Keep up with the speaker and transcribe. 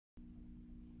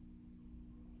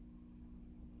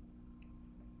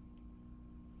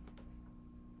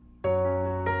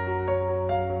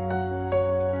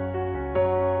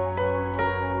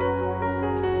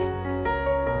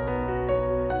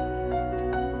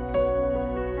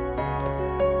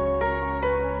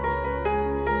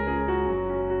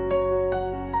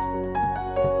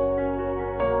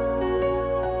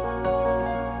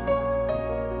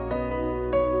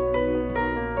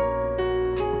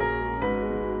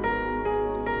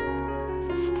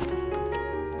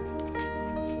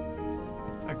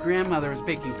grandmother was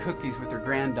baking cookies with her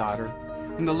granddaughter.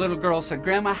 And the little girl said,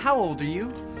 "Grandma, how old are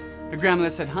you?" The grandmother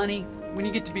said, "Honey, when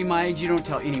you get to be my age, you don't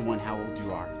tell anyone how old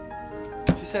you are."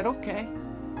 She said, "Okay."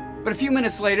 But a few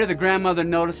minutes later, the grandmother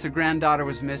noticed the granddaughter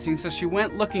was missing, so she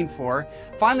went looking for her,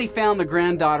 finally found the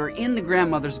granddaughter in the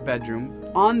grandmother's bedroom,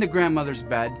 on the grandmother's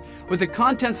bed, with the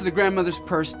contents of the grandmother's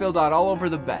purse spilled out all over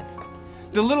the bed.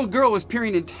 The little girl was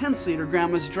peering intensely at her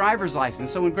grandma's driver's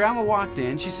license, so when Grandma walked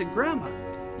in, she said, "Grandma,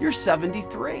 you're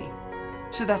 73.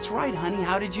 She said, "That's right, honey.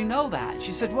 How did you know that?"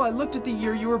 She said, "Well, I looked at the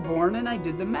year you were born and I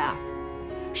did the math."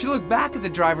 She looked back at the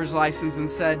driver's license and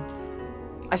said,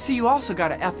 "I see you also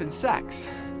got an F in sex."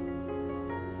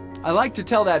 I like to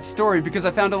tell that story because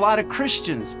I found a lot of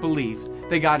Christians believe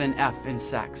they got an F in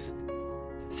sex.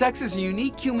 Sex is a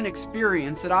unique human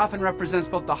experience that often represents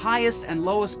both the highest and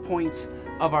lowest points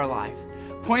of our life.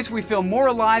 Points we feel more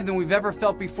alive than we've ever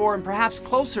felt before and perhaps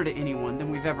closer to anyone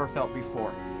than we've ever felt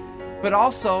before. But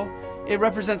also, it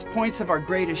represents points of our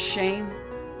greatest shame,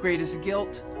 greatest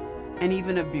guilt, and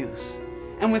even abuse.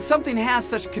 And when something has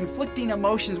such conflicting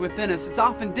emotions within us, it's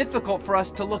often difficult for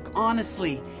us to look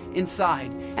honestly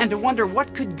inside and to wonder,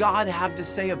 what could God have to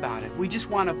say about it? We just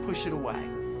want to push it away.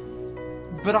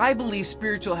 But I believe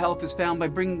spiritual health is found by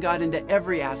bringing God into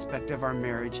every aspect of our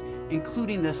marriage,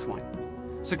 including this one.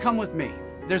 So come with me.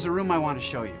 There's a room I want to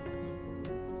show you.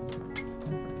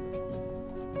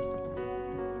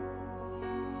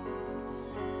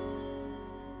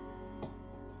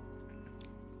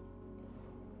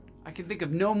 I can think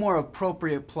of no more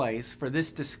appropriate place for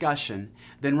this discussion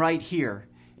than right here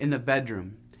in the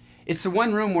bedroom. It's the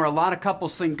one room where a lot of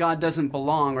couples think God doesn't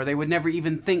belong, or they would never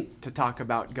even think to talk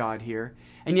about God here.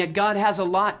 And yet God has a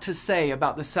lot to say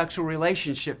about the sexual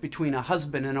relationship between a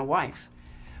husband and a wife.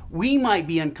 We might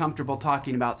be uncomfortable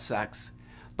talking about sex,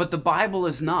 but the Bible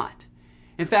is not.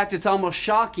 In fact, it's almost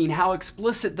shocking how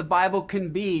explicit the Bible can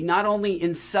be, not only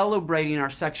in celebrating our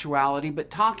sexuality,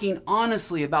 but talking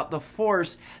honestly about the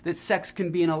force that sex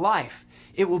can be in a life.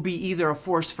 It will be either a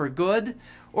force for good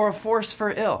or a force for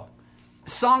ill.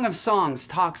 Song of Songs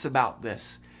talks about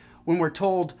this when we're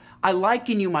told, "I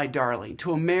liken you, my darling,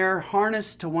 to a mare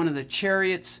harnessed to one of the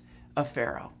chariots of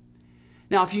Pharaoh."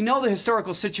 Now, if you know the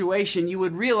historical situation, you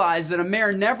would realize that a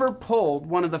mare never pulled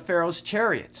one of the Pharaoh's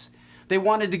chariots. They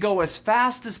wanted to go as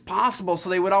fast as possible, so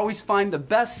they would always find the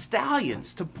best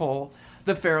stallions to pull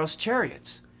the Pharaoh's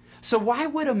chariots. So why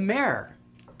would a mare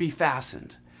be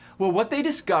fastened? Well, what they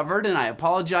discovered, and I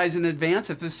apologize in advance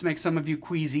if this makes some of you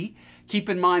queasy, keep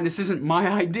in mind this isn't my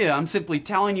idea, I'm simply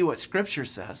telling you what Scripture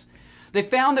says. They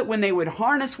found that when they would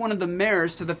harness one of the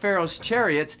mares to the Pharaoh's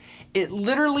chariots, it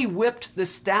literally whipped the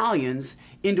stallions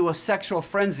into a sexual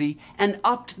frenzy and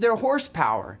upped their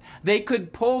horsepower. They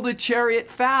could pull the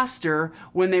chariot faster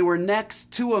when they were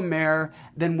next to a mare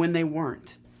than when they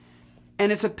weren't.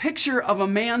 And it's a picture of a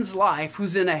man's life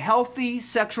who's in a healthy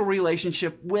sexual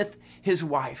relationship with his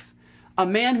wife. A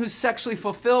man who's sexually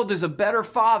fulfilled is a better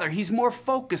father. He's more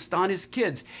focused on his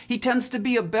kids. He tends to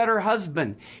be a better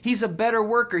husband. He's a better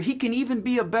worker. He can even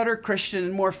be a better Christian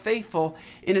and more faithful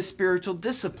in his spiritual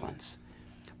disciplines.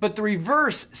 But the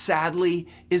reverse, sadly,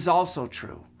 is also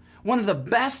true. One of the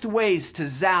best ways to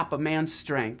zap a man's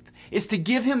strength is to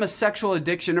give him a sexual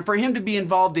addiction or for him to be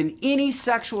involved in any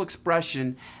sexual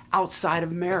expression outside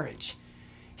of marriage.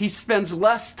 He spends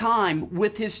less time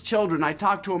with his children. I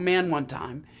talked to a man one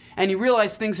time, and he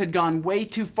realized things had gone way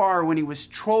too far when he was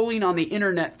trolling on the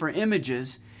internet for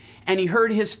images, and he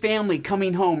heard his family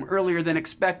coming home earlier than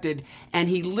expected, and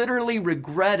he literally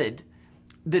regretted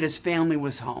that his family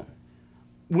was home.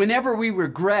 Whenever we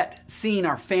regret seeing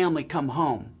our family come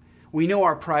home, we know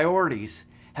our priorities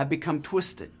have become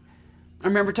twisted. I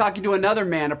remember talking to another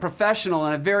man, a professional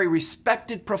in a very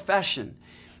respected profession,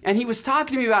 and he was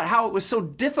talking to me about how it was so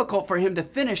difficult for him to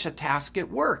finish a task at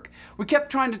work. We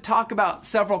kept trying to talk about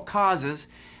several causes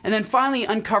and then finally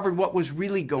uncovered what was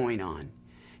really going on.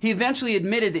 He eventually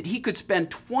admitted that he could spend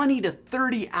 20 to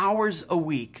 30 hours a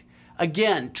week,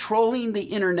 again, trolling the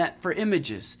internet for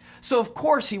images. So of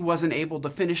course he wasn't able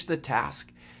to finish the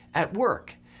task at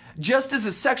work. Just as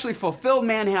a sexually fulfilled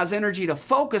man has energy to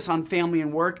focus on family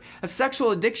and work, a sexual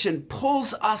addiction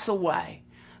pulls us away.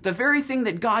 The very thing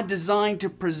that God designed to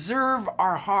preserve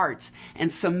our hearts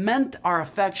and cement our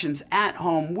affections at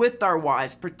home with our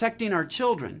wives, protecting our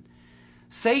children,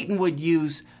 Satan would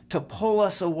use to pull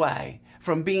us away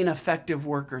from being effective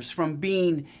workers, from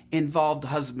being involved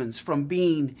husbands, from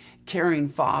being caring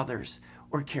fathers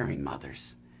or caring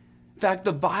mothers. In fact,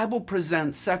 the Bible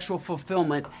presents sexual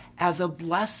fulfillment as a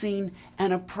blessing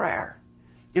and a prayer.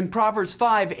 In Proverbs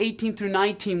 5:18 through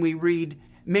 19, we read,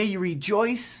 "May you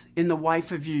rejoice in the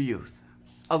wife of your youth,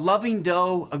 a loving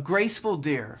doe, a graceful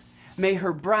deer. May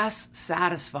her breasts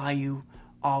satisfy you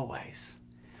always.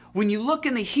 When you look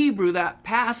in the Hebrew, that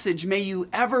passage, may you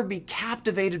ever be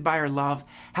captivated by her love,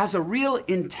 has a real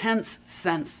intense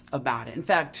sense about it. In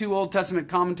fact, 2 Old Testament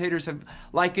commentators have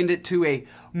likened it to a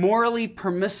morally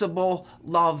permissible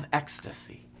love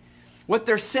ecstasy. What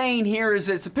they're saying here is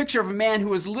that it's a picture of a man who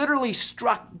was literally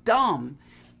struck dumb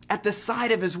at the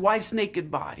sight of his wife's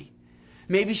naked body.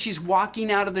 Maybe she's walking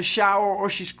out of the shower or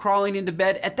she's crawling into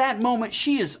bed. At that moment,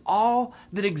 she is all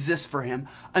that exists for him.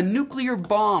 A nuclear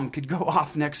bomb could go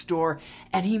off next door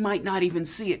and he might not even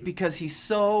see it because he's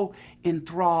so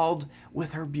enthralled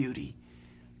with her beauty.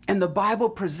 And the Bible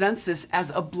presents this as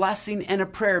a blessing and a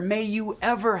prayer. May you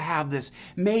ever have this.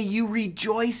 May you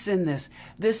rejoice in this.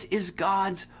 This is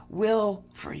God's will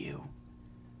for you.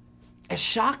 As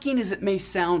shocking as it may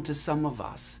sound to some of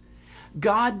us,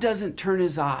 God doesn't turn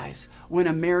his eyes when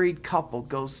a married couple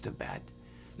goes to bed.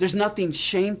 There's nothing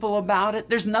shameful about it.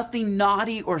 There's nothing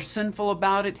naughty or sinful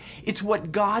about it. It's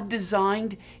what God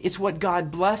designed. It's what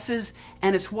God blesses.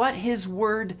 And it's what his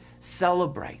word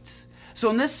celebrates. So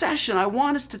in this session, I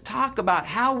want us to talk about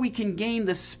how we can gain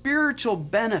the spiritual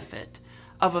benefit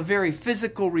of a very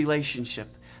physical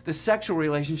relationship, the sexual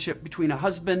relationship between a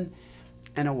husband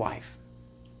and a wife.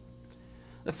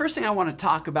 The first thing I want to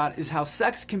talk about is how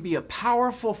sex can be a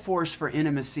powerful force for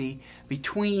intimacy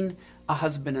between a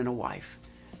husband and a wife.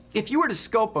 If you were to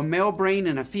scope a male brain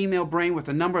and a female brain with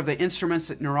a number of the instruments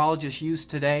that neurologists use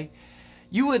today,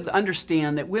 you would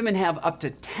understand that women have up to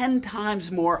 10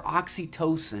 times more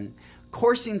oxytocin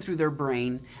coursing through their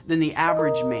brain than the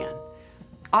average man.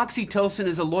 Oxytocin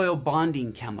is a loyal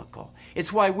bonding chemical.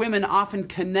 It's why women often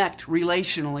connect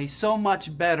relationally so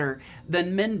much better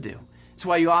than men do. It's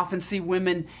why you often see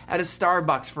women at a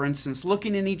Starbucks, for instance,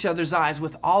 looking in each other's eyes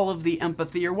with all of the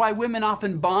empathy, or why women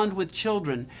often bond with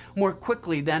children more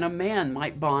quickly than a man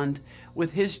might bond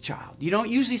with his child. You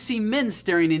don't usually see men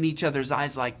staring in each other's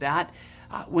eyes like that.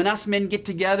 When us men get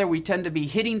together, we tend to be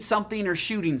hitting something or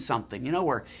shooting something. You know,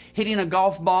 we're hitting a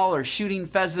golf ball or shooting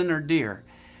pheasant or deer.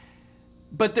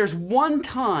 But there's one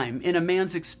time in a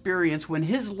man's experience when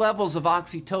his levels of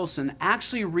oxytocin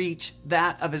actually reach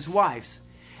that of his wife's.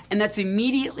 And that's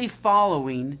immediately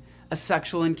following a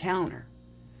sexual encounter.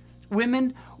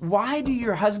 Women, why do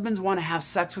your husbands want to have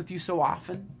sex with you so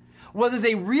often? Whether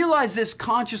they realize this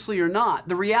consciously or not,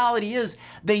 the reality is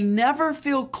they never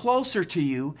feel closer to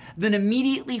you than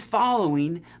immediately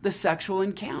following the sexual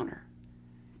encounter.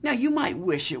 Now, you might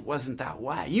wish it wasn't that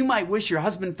way. You might wish your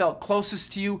husband felt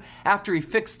closest to you after he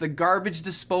fixed the garbage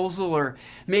disposal, or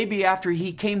maybe after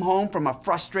he came home from a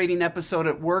frustrating episode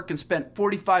at work and spent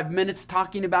 45 minutes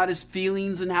talking about his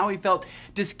feelings and how he felt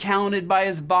discounted by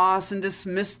his boss and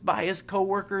dismissed by his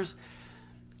coworkers.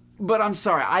 But I'm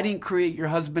sorry, I didn't create your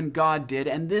husband, God did,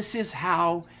 and this is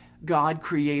how God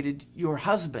created your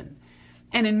husband.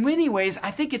 And in many ways, I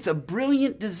think it's a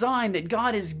brilliant design that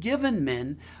God has given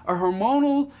men a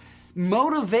hormonal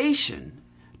motivation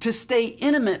to stay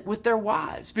intimate with their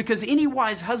wives. Because any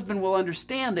wise husband will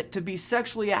understand that to be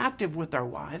sexually active with our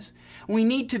wives, we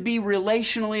need to be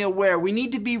relationally aware. We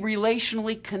need to be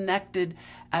relationally connected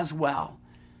as well.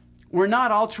 We're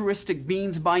not altruistic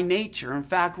beings by nature. In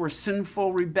fact, we're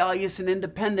sinful, rebellious, and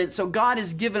independent. So God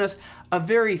has given us a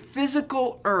very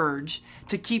physical urge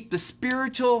to keep the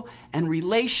spiritual and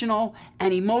relational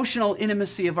and emotional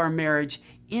intimacy of our marriage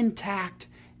intact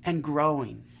and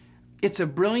growing. It's a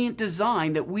brilliant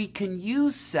design that we can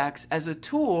use sex as a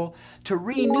tool to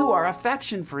renew our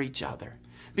affection for each other.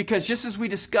 Because just as we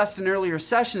discussed in earlier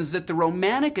sessions that the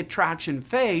romantic attraction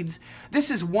fades,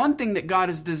 this is one thing that God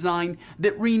has designed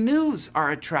that renews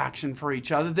our attraction for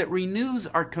each other, that renews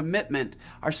our commitment,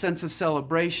 our sense of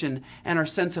celebration, and our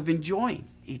sense of enjoying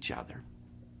each other.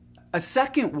 A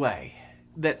second way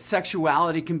that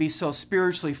sexuality can be so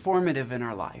spiritually formative in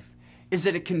our life is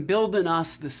that it can build in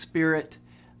us the spirit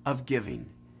of giving.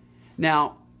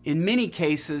 Now, in many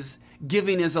cases,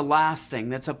 giving is a last thing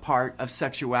that's a part of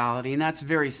sexuality, and that's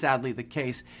very sadly the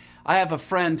case. I have a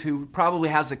friend who probably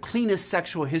has the cleanest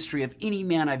sexual history of any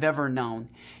man I've ever known.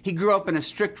 He grew up in a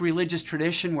strict religious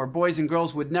tradition where boys and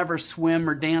girls would never swim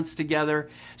or dance together.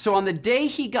 So on the day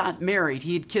he got married,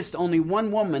 he had kissed only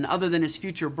one woman other than his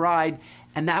future bride,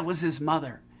 and that was his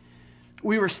mother.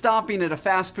 We were stopping at a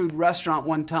fast food restaurant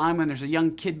one time, and there's a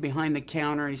young kid behind the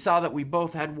counter, and he saw that we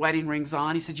both had wedding rings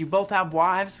on. He said, "You both have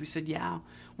wives?" We said, "Yeah,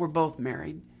 we're both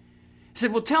married." He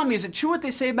said, "Well, tell me, is it true what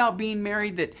they say about being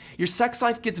married, that your sex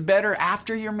life gets better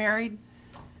after you're married?"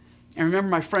 And I remember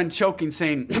my friend choking,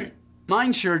 saying,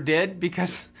 "Mine sure did,"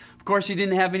 because, of course, he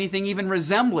didn't have anything even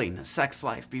resembling a sex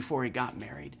life before he got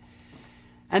married.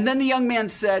 And then the young man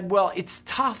said, well, it's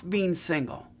tough being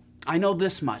single. I know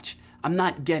this much. I'm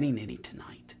not getting any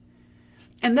tonight.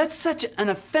 And that's such an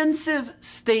offensive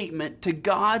statement to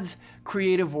God's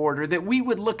creative order that we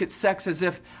would look at sex as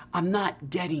if I'm not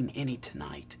getting any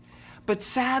tonight. But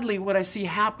sadly, what I see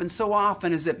happen so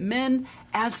often is that men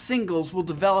as singles will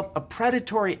develop a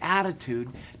predatory attitude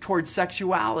towards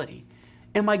sexuality.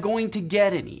 Am I going to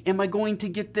get any? Am I going to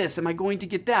get this? Am I going to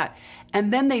get that?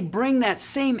 And then they bring that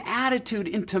same attitude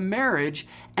into marriage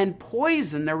and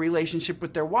poison their relationship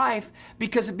with their wife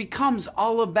because it becomes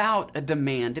all about a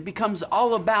demand. It becomes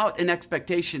all about an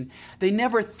expectation. They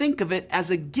never think of it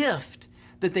as a gift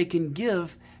that they can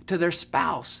give to their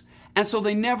spouse. And so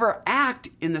they never act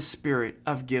in the spirit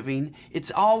of giving.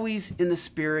 It's always in the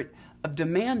spirit of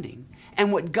demanding.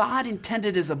 And what God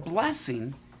intended as a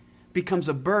blessing becomes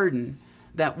a burden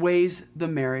that weighs the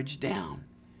marriage down.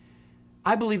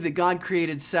 I believe that God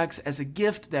created sex as a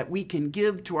gift that we can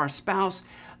give to our spouse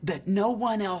that no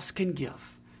one else can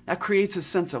give. That creates a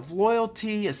sense of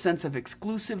loyalty, a sense of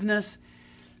exclusiveness.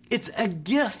 It's a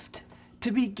gift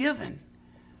to be given.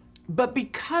 But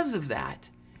because of that,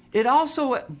 it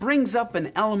also brings up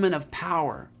an element of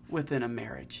power within a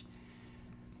marriage.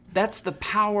 That's the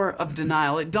power of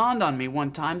denial. It dawned on me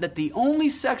one time that the only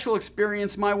sexual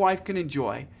experience my wife can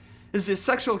enjoy is the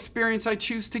sexual experience I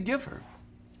choose to give her.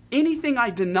 Anything I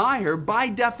deny her, by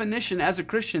definition, as a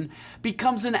Christian,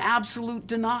 becomes an absolute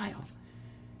denial.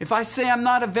 If I say I'm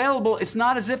not available, it's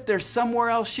not as if there's somewhere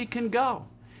else she can go.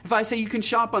 If I say you can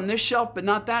shop on this shelf but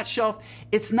not that shelf,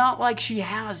 it's not like she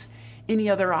has any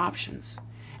other options.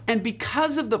 And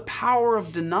because of the power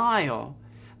of denial,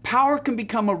 power can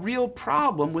become a real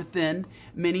problem within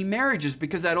many marriages,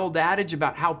 because that old adage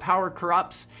about how power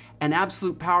corrupts and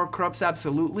absolute power corrupts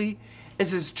absolutely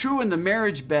is as true in the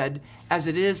marriage bed as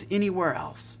it is anywhere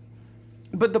else.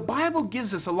 But the Bible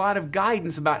gives us a lot of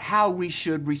guidance about how we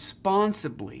should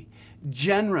responsibly,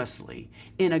 generously,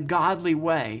 in a godly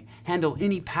way, handle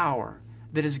any power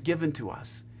that is given to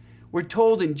us. We're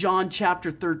told in John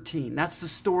chapter 13, that's the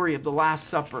story of the Last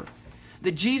Supper,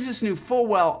 that Jesus knew full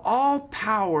well all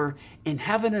power in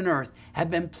heaven and earth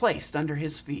had been placed under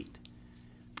his feet.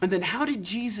 And then how did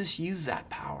Jesus use that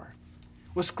power?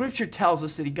 Well, Scripture tells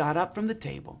us that he got up from the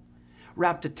table,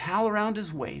 wrapped a towel around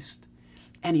his waist,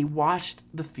 and he washed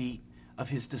the feet of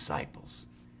his disciples.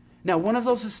 Now, one of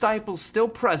those disciples still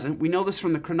present, we know this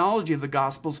from the chronology of the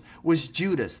Gospels, was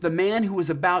Judas, the man who was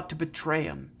about to betray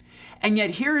him. And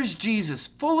yet here is Jesus,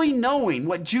 fully knowing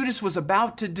what Judas was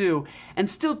about to do, and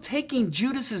still taking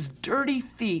Judas's dirty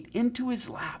feet into his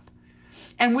lap,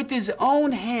 and with his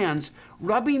own hands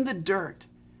rubbing the dirt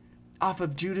off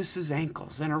of Judas's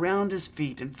ankles and around his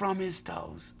feet and from his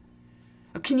toes.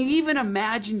 Can you even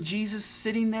imagine Jesus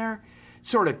sitting there,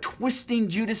 sort of twisting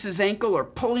Judas's ankle or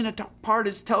pulling apart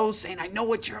his toes, saying, I know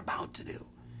what you're about to do?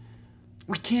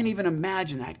 We can't even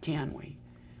imagine that, can we?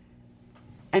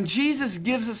 And Jesus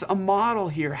gives us a model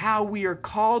here, how we are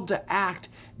called to act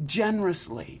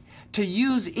generously, to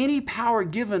use any power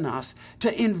given us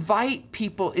to invite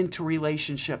people into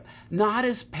relationship, not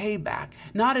as payback,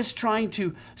 not as trying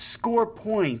to score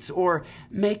points or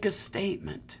make a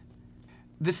statement.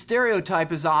 The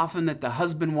stereotype is often that the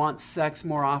husband wants sex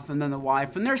more often than the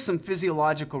wife, and there's some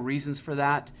physiological reasons for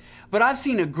that. But I've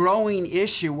seen a growing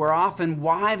issue where often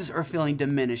wives are feeling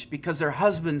diminished because their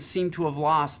husbands seem to have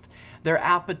lost their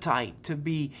appetite to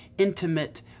be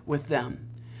intimate with them.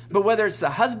 But whether it's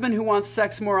the husband who wants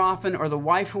sex more often or the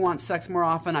wife who wants sex more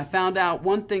often, I found out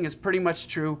one thing is pretty much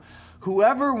true.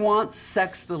 Whoever wants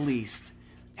sex the least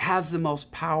has the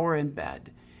most power in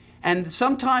bed. And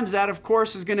sometimes that, of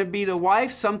course, is going to be the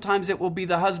wife. Sometimes it will be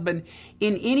the husband.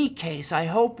 In any case, I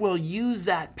hope we'll use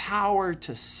that power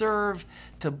to serve,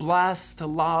 to bless, to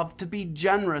love, to be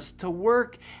generous, to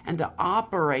work and to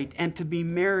operate and to be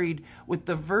married with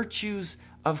the virtues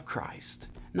of Christ.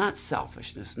 Not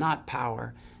selfishness, not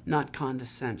power, not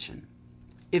condescension.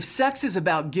 If sex is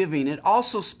about giving, it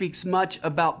also speaks much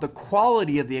about the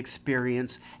quality of the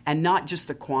experience and not just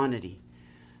the quantity.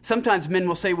 Sometimes men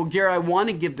will say, well, Gary, I want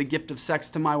to give the gift of sex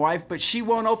to my wife, but she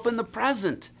won't open the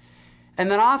present. And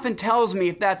that often tells me,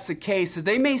 if that's the case, that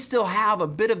they may still have a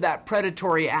bit of that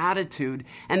predatory attitude,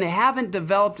 and they haven't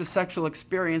developed a sexual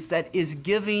experience that is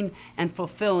giving and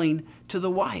fulfilling to the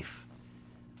wife.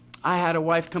 I had a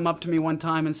wife come up to me one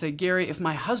time and say, Gary, if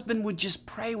my husband would just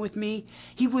pray with me,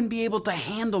 he wouldn't be able to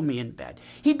handle me in bed.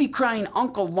 He'd be crying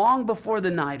uncle long before the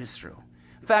night is through.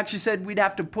 In fact, she said we'd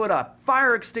have to put a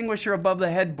fire extinguisher above the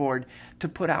headboard to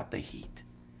put out the heat.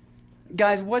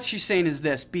 Guys, what she's saying is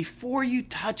this: before you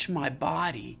touch my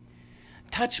body,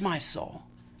 touch my soul.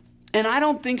 And I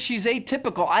don't think she's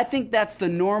atypical. I think that's the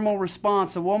normal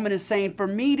response. A woman is saying, for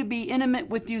me to be intimate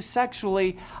with you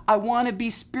sexually, I want to be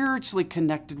spiritually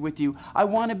connected with you. I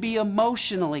want to be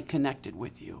emotionally connected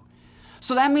with you.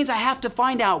 So that means I have to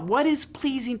find out what is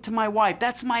pleasing to my wife.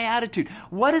 That's my attitude.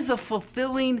 What is a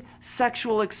fulfilling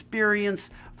sexual experience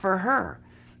for her?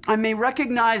 I may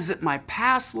recognize that my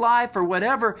past life or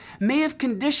whatever may have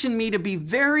conditioned me to be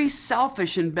very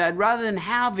selfish in bed rather than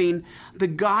having the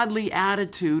godly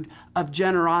attitude of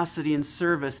generosity and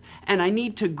service. And I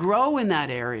need to grow in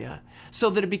that area so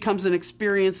that it becomes an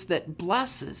experience that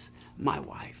blesses my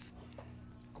wife.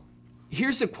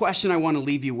 Here's a question I want to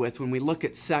leave you with when we look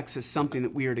at sex as something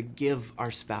that we are to give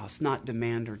our spouse, not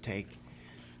demand or take.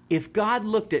 If God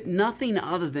looked at nothing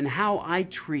other than how I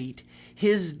treat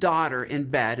his daughter in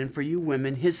bed, and for you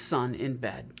women, his son in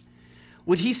bed,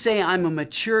 would he say I'm a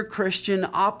mature Christian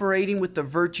operating with the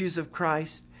virtues of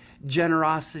Christ,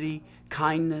 generosity,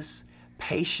 kindness,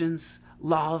 patience,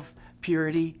 love,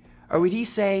 purity? Or would he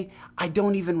say, I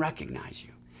don't even recognize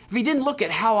you? If he didn't look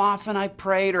at how often I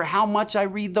prayed or how much I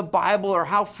read the Bible or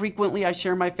how frequently I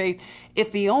share my faith,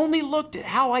 if he only looked at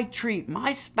how I treat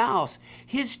my spouse,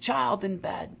 his child in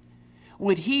bed,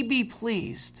 would he be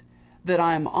pleased that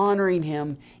I am honoring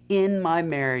him in my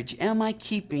marriage? Am I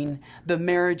keeping the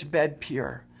marriage bed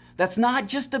pure? That's not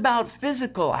just about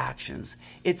physical actions.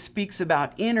 It speaks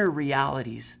about inner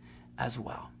realities as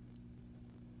well.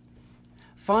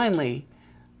 Finally,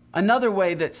 another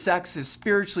way that sex is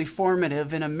spiritually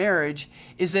formative in a marriage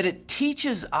is that it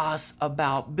teaches us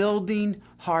about building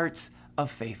hearts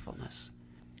of faithfulness.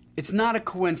 It's not a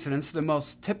coincidence the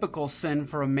most typical sin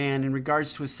for a man in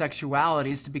regards to his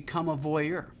sexuality is to become a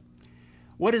voyeur.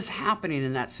 What is happening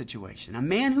in that situation? A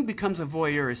man who becomes a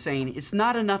voyeur is saying, it's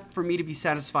not enough for me to be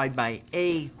satisfied by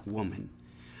a woman.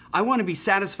 I want to be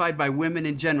satisfied by women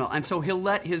in general. And so he'll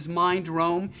let his mind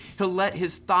roam. He'll let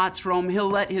his thoughts roam. He'll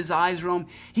let his eyes roam.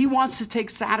 He wants to take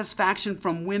satisfaction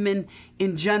from women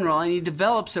in general, and he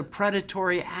develops a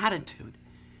predatory attitude.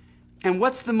 And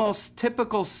what's the most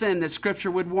typical sin that Scripture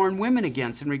would warn women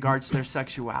against in regards to their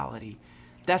sexuality?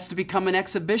 That's to become an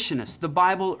exhibitionist. The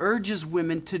Bible urges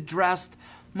women to dress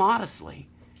modestly.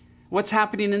 What's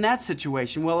happening in that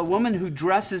situation? Well, a woman who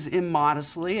dresses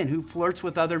immodestly and who flirts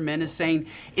with other men is saying,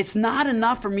 it's not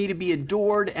enough for me to be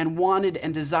adored and wanted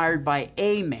and desired by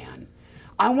a man.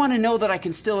 I want to know that I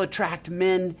can still attract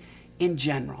men in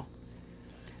general.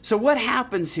 So what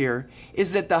happens here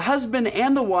is that the husband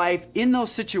and the wife in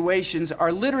those situations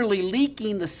are literally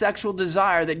leaking the sexual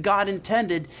desire that God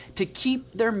intended to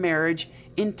keep their marriage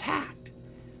intact.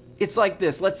 It's like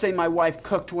this. Let's say my wife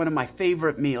cooked one of my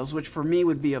favorite meals, which for me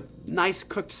would be a nice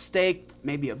cooked steak,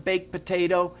 maybe a baked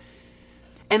potato.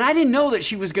 And I didn't know that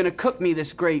she was going to cook me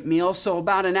this great meal. So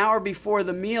about an hour before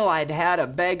the meal, I'd had a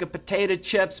bag of potato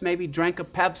chips, maybe drank a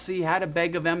Pepsi, had a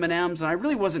bag of M&Ms, and I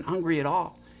really wasn't hungry at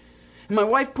all. And my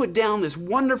wife put down this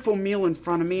wonderful meal in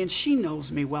front of me, and she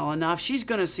knows me well enough. She's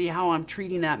going to see how I'm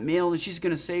treating that meal, and she's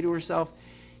going to say to herself,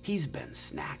 he's been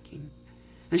snacking.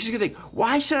 And she's going to think,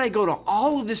 why should I go to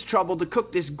all of this trouble to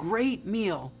cook this great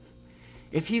meal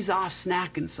if he's off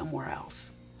snacking somewhere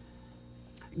else?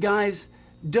 Guys,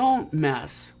 don't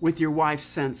mess with your wife's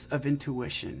sense of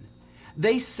intuition.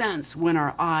 They sense when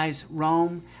our eyes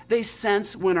roam. They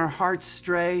sense when our hearts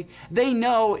stray. They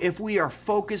know if we are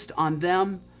focused on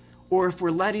them or if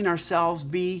we're letting ourselves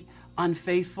be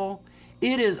unfaithful.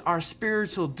 It is our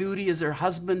spiritual duty as their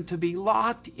husband to be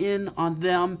locked in on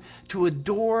them, to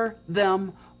adore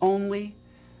them only.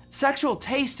 Sexual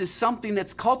taste is something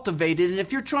that's cultivated, and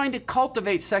if you're trying to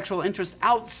cultivate sexual interest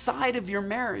outside of your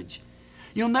marriage,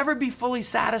 you'll never be fully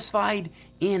satisfied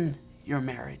in your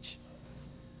marriage.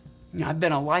 I've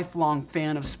been a lifelong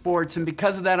fan of sports, and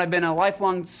because of that, I've been a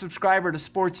lifelong subscriber to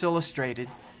Sports Illustrated.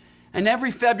 And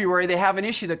every February, they have an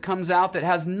issue that comes out that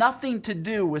has nothing to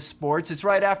do with sports. It's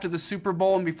right after the Super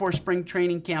Bowl and before spring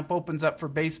training camp opens up for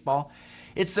baseball.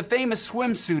 It's the famous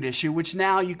swimsuit issue, which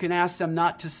now you can ask them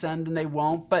not to send and they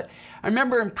won't. But I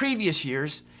remember in previous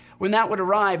years when that would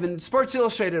arrive, and Sports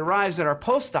Illustrated arrives at our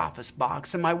post office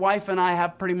box, and my wife and I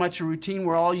have pretty much a routine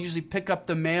where I'll usually pick up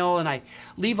the mail and I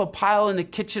leave a pile in the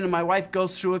kitchen and my wife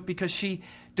goes through it because she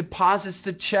deposits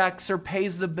the checks or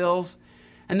pays the bills.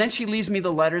 And then she leaves me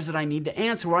the letters that I need to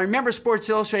answer. Well, I remember Sports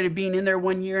Illustrated being in there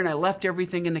one year, and I left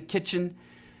everything in the kitchen.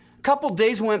 A couple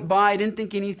days went by, I didn't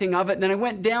think anything of it. And then I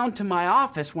went down to my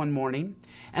office one morning,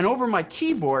 and over my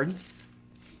keyboard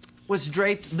was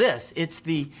draped this. It's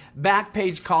the back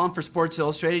page column for Sports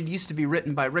Illustrated. It used to be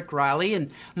written by Rick Riley.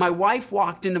 And my wife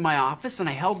walked into my office, and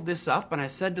I held this up, and I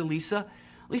said to Lisa,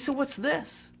 Lisa, what's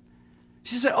this?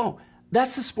 She said, oh,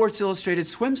 that's the Sports Illustrated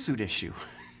swimsuit issue.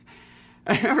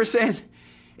 I remember saying,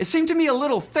 it seemed to me a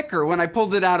little thicker when I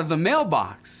pulled it out of the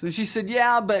mailbox. And she said,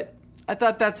 yeah, but I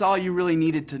thought that's all you really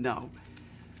needed to know.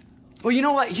 Well, you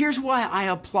know what? Here's why I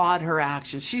applaud her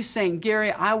actions. She's saying,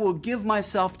 Gary, I will give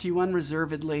myself to you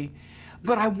unreservedly,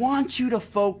 but I want you to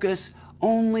focus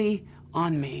only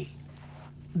on me.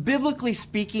 Biblically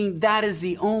speaking, that is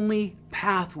the only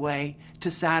pathway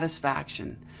to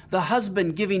satisfaction. The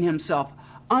husband giving himself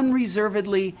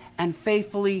unreservedly and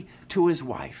faithfully to his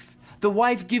wife. The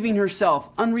wife giving herself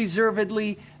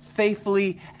unreservedly,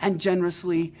 faithfully, and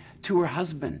generously to her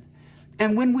husband.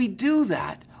 And when we do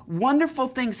that, wonderful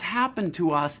things happen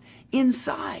to us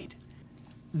inside.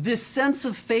 This sense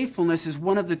of faithfulness is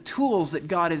one of the tools that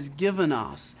God has given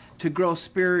us to grow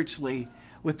spiritually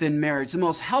within marriage. The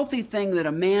most healthy thing that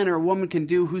a man or a woman can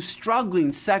do who's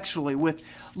struggling sexually with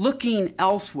looking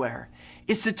elsewhere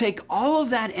is to take all of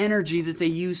that energy that they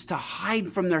use to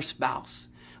hide from their spouse,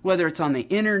 whether it's on the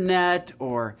internet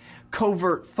or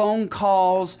covert phone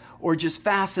calls or just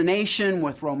fascination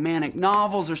with romantic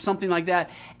novels or something like that,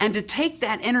 and to take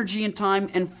that energy and time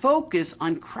and focus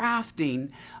on crafting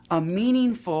a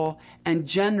meaningful and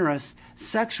generous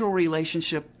sexual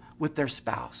relationship with their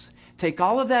spouse. Take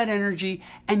all of that energy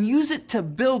and use it to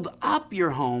build up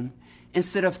your home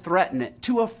instead of threaten it,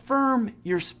 to affirm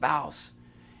your spouse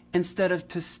instead of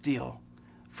to steal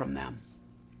from them.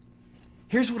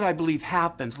 Here's what I believe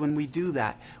happens when we do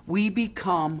that. We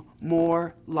become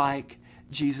more like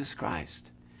Jesus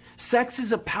Christ. Sex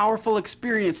is a powerful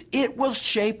experience. It will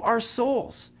shape our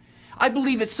souls. I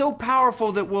believe it's so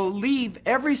powerful that we'll leave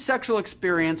every sexual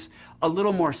experience a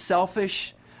little more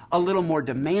selfish, a little more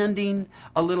demanding,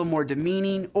 a little more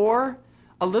demeaning, or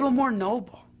a little more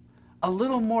noble, a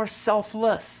little more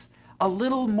selfless, a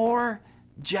little more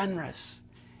generous.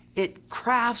 It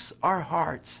crafts our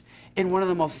hearts in one of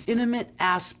the most intimate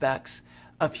aspects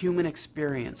of human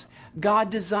experience. God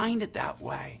designed it that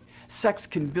way. Sex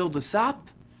can build us up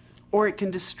or it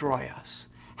can destroy us.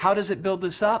 How does it build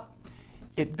us up?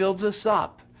 It builds us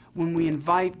up when we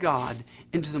invite God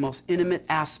into the most intimate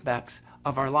aspects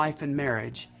of our life and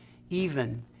marriage,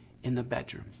 even in the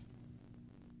bedroom.